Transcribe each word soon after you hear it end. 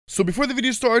So before the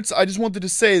video starts, I just wanted to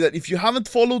say that if you haven't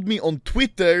followed me on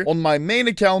Twitter, on my main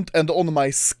account and on my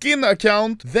skin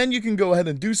account, then you can go ahead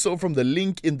and do so from the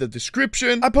link in the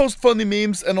description. I post funny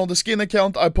memes, and on the skin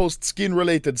account I post skin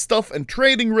related stuff and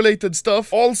trading related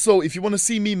stuff. Also, if you want to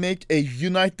see me make a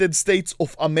United States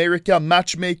of America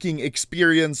matchmaking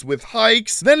experience with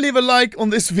hikes, then leave a like on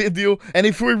this video, and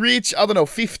if we reach, I don't know,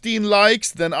 15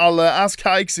 likes, then I'll ask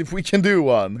hikes if we can do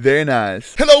one. Very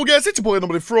nice. Hello guys, it's your boy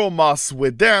Anomaly from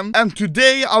Sweden. And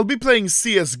today I'll be playing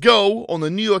CSGO on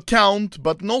a new account,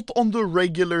 but not on the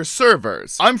regular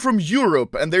servers. I'm from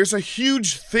Europe, and there's a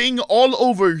huge thing all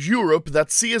over Europe that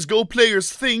CSGO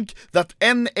players think that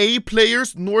NA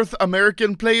players, North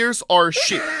American players, are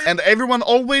shit. And everyone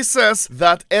always says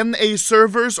that NA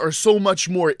servers are so much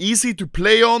more easy to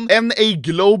play on. NA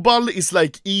Global is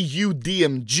like EU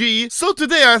DMG. So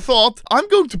today I thought I'm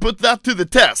going to put that to the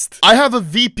test. I have a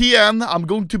VPN. I'm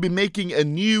going to be making a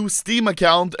new Steam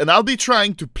account, and I'll be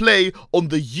trying to play on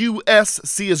the US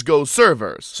CSGO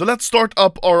servers. So let's start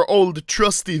up our old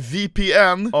trusty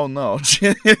VPN. Oh no.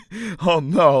 Oh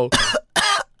no.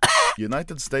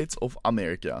 United States of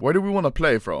America. Where do we want to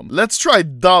play from? Let's try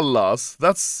Dallas.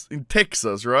 That's in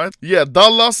Texas, right? Yeah,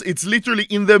 Dallas, it's literally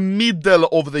in the middle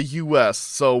of the US,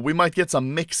 so we might get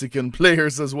some Mexican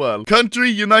players as well. Country,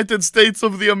 United States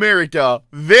of the America.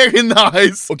 Very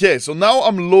nice. Okay, so now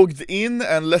I'm logged in,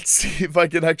 and let's see if I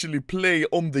can actually play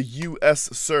on the US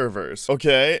servers.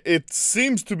 Okay, it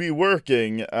seems to be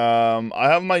working. I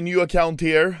have my new account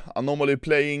here, Anomaly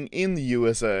playing in the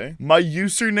USA. My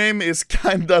username is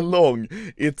kinda long.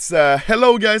 It's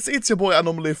hello guys, it's your boy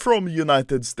Anomaly from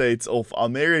United States of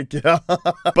America.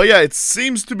 But yeah, it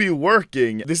seems to be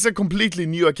working. This is a completely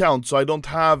new account, so I don't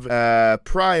have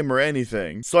Prime or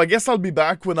anything. So I guess I'll be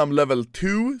back when I'm level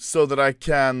 2 so that I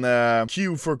can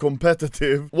queue for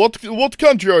competitive. What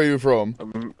country are you from?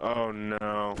 Oh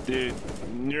no, dude,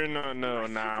 you're not no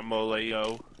Anomaly.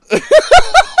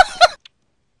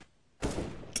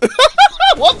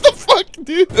 What the fuck,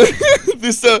 dude?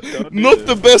 This not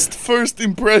the best first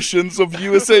impressions of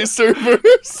USA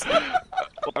servers.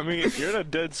 I mean, you're in a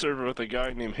dead server with a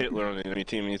guy named Hitler on the enemy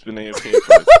team, and he's been AFK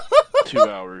for like 2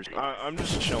 hours. I'm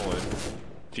just chilling.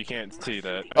 If you can't see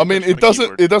that. I mean, it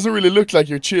doesn't really look like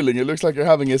you're chilling. It looks like you're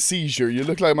having a seizure. You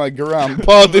look like my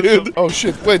grandpa, dude. Oh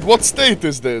shit, wait, what state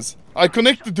is this? I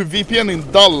connected to VPN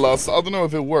in Dallas. I don't know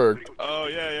if it worked. Oh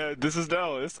yeah, this is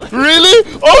Dallas.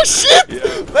 Really? Oh shit!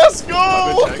 Yeah. Let's go!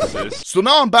 I'm in Texas. So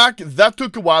now I'm back. That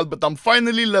took a while, but I'm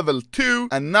finally level 2,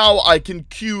 and now I can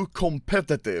queue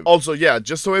competitive. Also, yeah,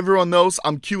 just so everyone knows,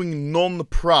 I'm queuing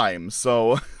non-prime,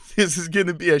 so this is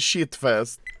gonna be a shit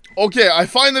fest. Okay, I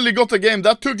finally got a game.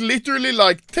 That took literally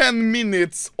like 10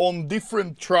 minutes on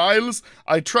different trials.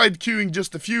 I tried queuing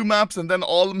just a few maps and then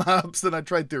all maps, and I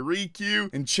tried to re-queue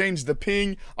and change the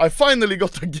ping. I finally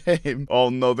got a game. Oh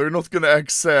no, they're not gonna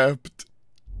accept.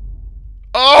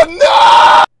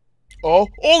 Oh no!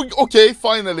 Oh, okay,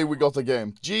 finally we got a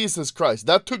game. Jesus Christ,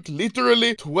 that took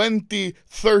literally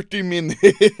 20-30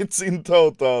 minutes in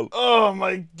total. Oh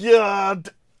my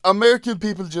god. American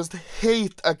people just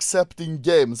hate accepting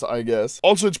games, I guess.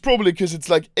 Also, it's probably because it's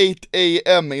like 8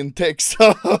 AM in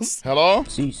Texas. Hello?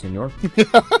 Si, senor.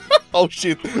 Oh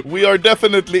shit, we are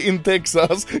definitely in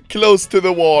Texas, close to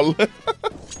the wall.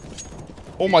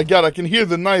 Oh my god, I can hear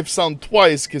the knife sound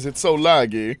twice because it's so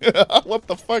laggy. What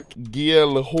the fuck?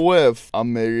 GLHF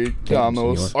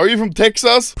Americanos. Are you from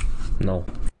Texas? No.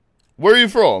 Where are you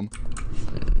from?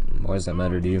 Why does that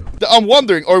matter to you? I'm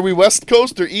wondering, are we West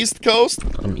Coast or East Coast?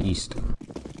 I'm East.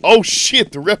 Oh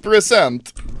shit,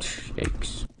 represent.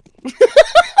 Yikes.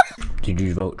 Did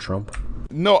you vote Trump?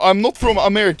 No, I'm not from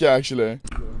America, actually.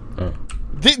 Oh.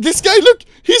 This guy, look,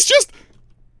 he's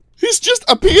just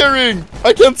appearing.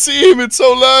 I can't see him, it's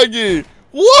so laggy.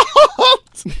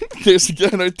 What? There's a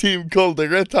guy on our team called the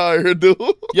Retire, dude.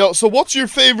 Yo, so what's your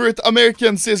favorite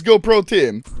American CSGO pro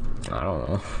team? I don't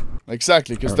know.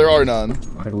 Exactly, because there are none.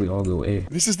 Why do we all go A?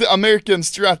 This is the American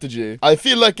strategy. I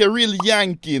feel like a real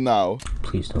Yankee now.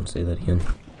 Please don't say that again.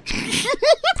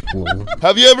 Whoa.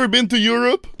 Have you ever been to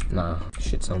Europe? Nah,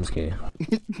 shit sounds gay.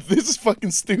 This is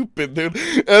fucking stupid, dude.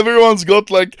 Everyone's got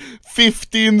like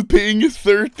 15 ping,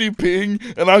 30 ping,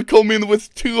 and I come in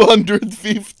with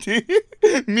 250.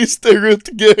 Mr.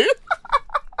 Rutger.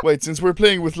 Wait, since we're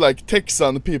playing with like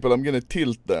Texan people, I'm gonna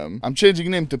tilt them. I'm changing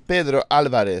name to Pedro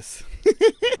Alvarez.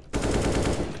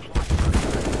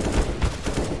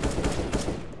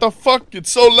 The fuck?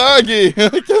 It's so laggy.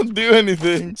 I can't do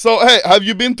anything. So, hey, have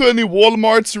you been to any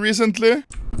Walmarts recently?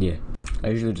 Yeah. I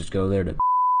usually just go there to...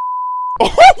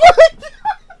 Oh my god!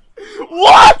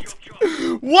 What?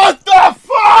 What the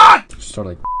fuck? Start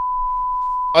like...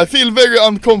 I feel very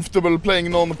uncomfortable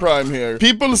playing non-prime here.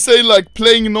 People say like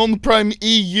playing non-prime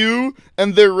EU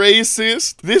and they're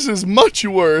racist. This is much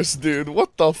worse, dude.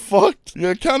 What the fuck?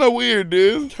 Yeah, kinda weird,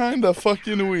 dude. Kinda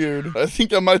fucking weird. I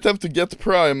think I might have to get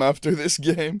prime after this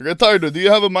game. Retardo, do you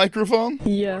have a microphone?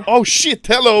 Yeah. Oh shit,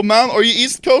 hello man. Are you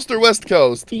East Coast or West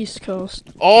Coast? East Coast.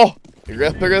 Oh,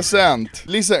 represent.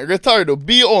 Listen, Retardo,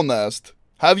 be honest.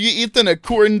 Have you eaten a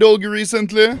corn dog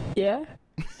recently? Yeah.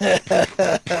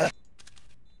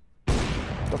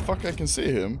 The fuck, I can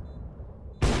see him.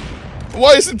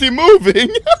 Why isn't he moving?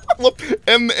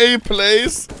 NA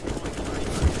plays.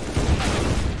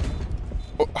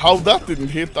 Oh, how that didn't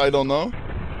hit, I don't know.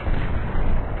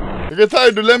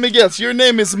 Retardo, let me guess. Your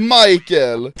name is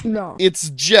Michael. No. It's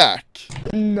Jack.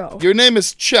 No. Your name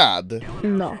is Chad.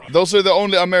 No. Those are the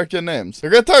only American names.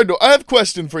 Retardo, I have a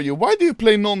question for you. Why do you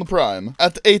play non-prime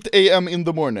at 8 AM in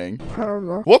the morning? I don't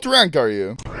know. What rank are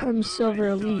you? I'm Silver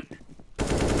Elite.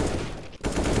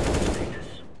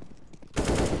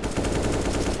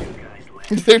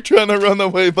 They're trying to run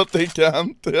away, but they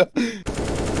can't.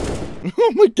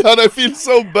 Oh my god, I feel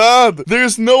so bad.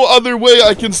 There's no other way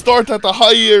I can start at a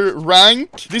higher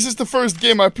rank. This is the first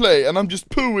game I play, and I'm just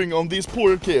pooing on these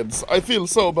poor kids. I feel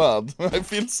so bad. I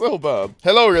feel so bad.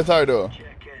 Hello, Retardo.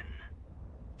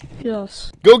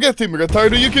 Yes. Go get him,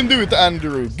 Retardo. You can do it,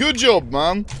 Andrew. Good job,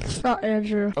 man. It's not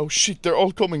Andrew. Oh shit, they're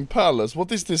all coming palace.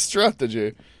 What is this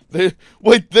strategy?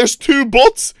 Wait, there's 2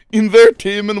 bots in their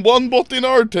team and 1 bot in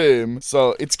our team.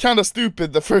 So it's kind of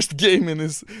stupid the first game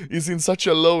is in such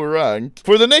a low rank.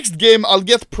 For the next game, I'll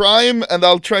get prime and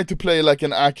I'll try to play like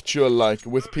an actual, like,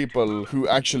 with people who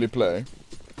actually play.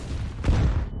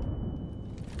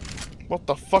 What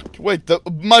the fuck? Wait,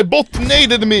 my bot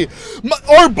naded me!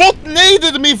 Our bot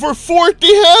naded me for 40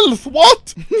 health!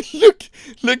 What?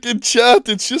 Look in chat,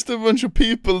 it's just a bunch of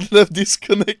people that have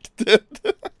disconnected.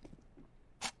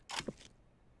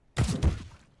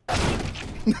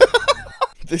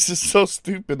 This is so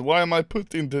stupid. Why am I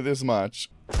put into this match?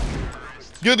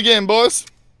 Good game, boys.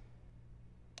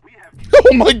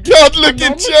 Oh my god, look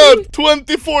in chat!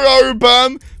 24-hour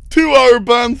ban, 2-hour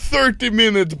ban,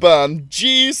 30-minute ban.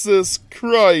 Jesus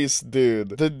Christ,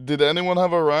 dude. Did anyone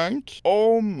have a rank?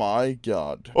 Oh my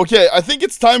god. Okay, I think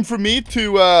it's time for me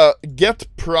to get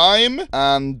prime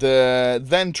and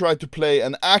then try to play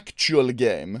an actual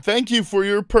game. Thank you for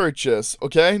your purchase,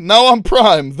 okay? Now I'm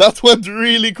prime. That went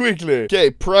really quickly. Okay,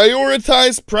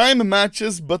 prioritize prime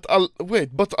matches, but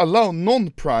allow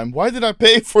non-prime. Why did I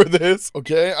pay for this?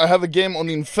 Okay, I have a game on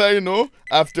Inferno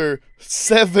after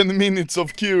 7 minutes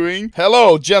of queuing.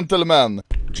 Hello, gentlemen.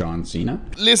 John Cena?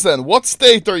 Listen, what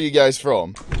state are you guys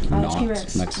from? Not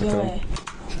T-Rex, Mexico.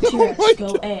 T-Rex, my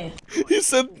go God. A. He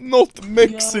said not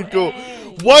Mexico.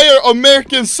 A. Why are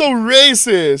Americans so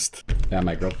racist? Yeah,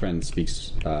 my girlfriend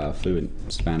speaks fluent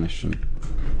Spanish, and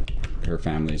her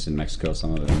family's in Mexico,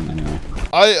 some of them anyway.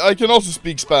 I can also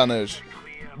speak Spanish.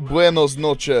 Buenos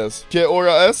noches. Que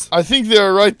hora es? I think they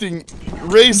are writing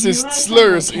racist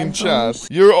slurs in chat.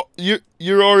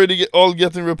 You're already all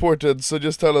getting reported, so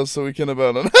just tell us so we can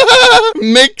abandon.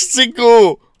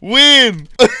 Mexico win.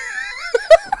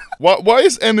 Why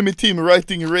is enemy team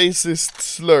writing racist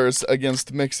slurs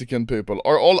against Mexican people?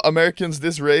 Are all Americans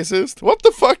this racist? What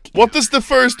the fuck? What does the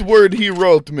first word he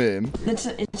wrote mean? It's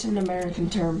an American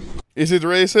term. Is it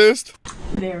racist?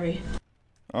 Very.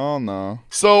 Oh no.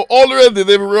 So already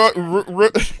they've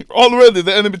already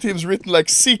the enemy team's written like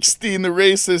 16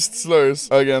 racist slurs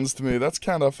against me. That's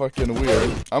kind of fucking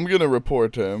weird. I'm gonna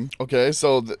report him. Okay,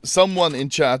 so someone in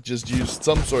chat just used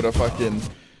some sort of fucking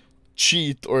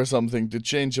cheat or something to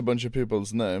change a bunch of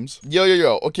people's names.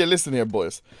 Yo. Okay, listen here,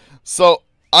 boys. So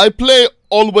I play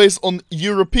always on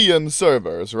European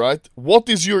servers, right? What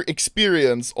is your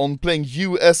experience on playing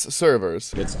US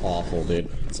servers? It's awful, dude.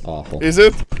 It's awful. Is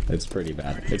it? It's pretty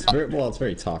bad. It's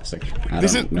very toxic.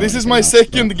 This is my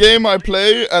second game I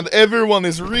play, and everyone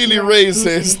is really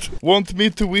racist. Want me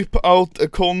to whip out a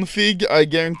config? I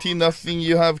guarantee nothing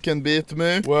you have can beat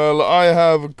me. Well, I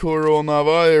have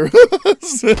coronavirus.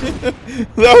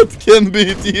 That can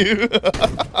beat you.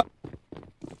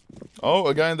 Oh,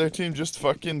 a guy in their team just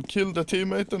fucking killed a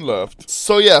teammate and left.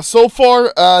 So yeah, so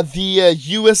far, the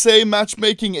USA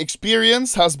matchmaking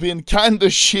experience has been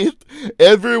kinda shit.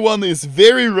 Everyone is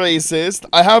very racist.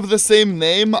 I have the same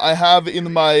name I have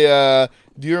in my,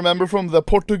 do you remember from the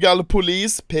Portugal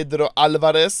police, Pedro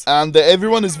Alvarez? And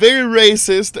everyone is very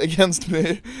racist against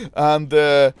me. And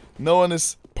no one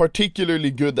is particularly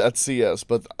good at CS.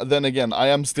 But then again, I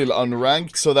am still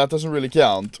unranked, so that doesn't really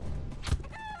count.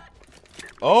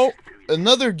 Oh,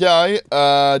 another guy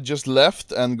just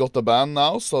left and got a ban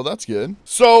now, so that's good.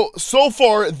 So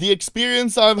far, the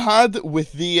experience I've had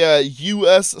with the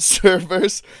US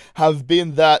servers have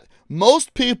been that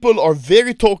most people are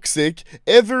very toxic,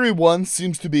 everyone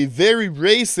seems to be very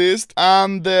racist,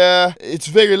 and it's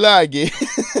very laggy,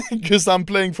 because I'm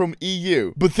playing from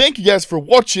EU. But thank you guys for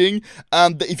watching,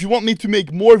 and if you want me to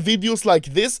make more videos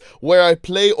like this, where I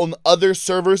play on other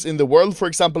servers in the world, for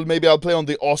example, maybe I'll play on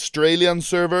the Australian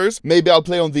servers, maybe I'll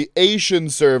play on the Asian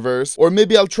servers, or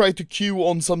maybe I'll try to queue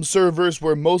on some servers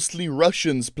where mostly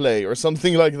Russians play, or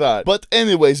something like that. But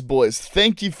anyways, boys,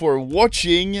 thank you for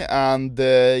watching, and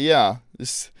yeah.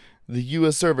 The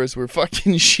US servers were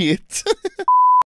fucking shit.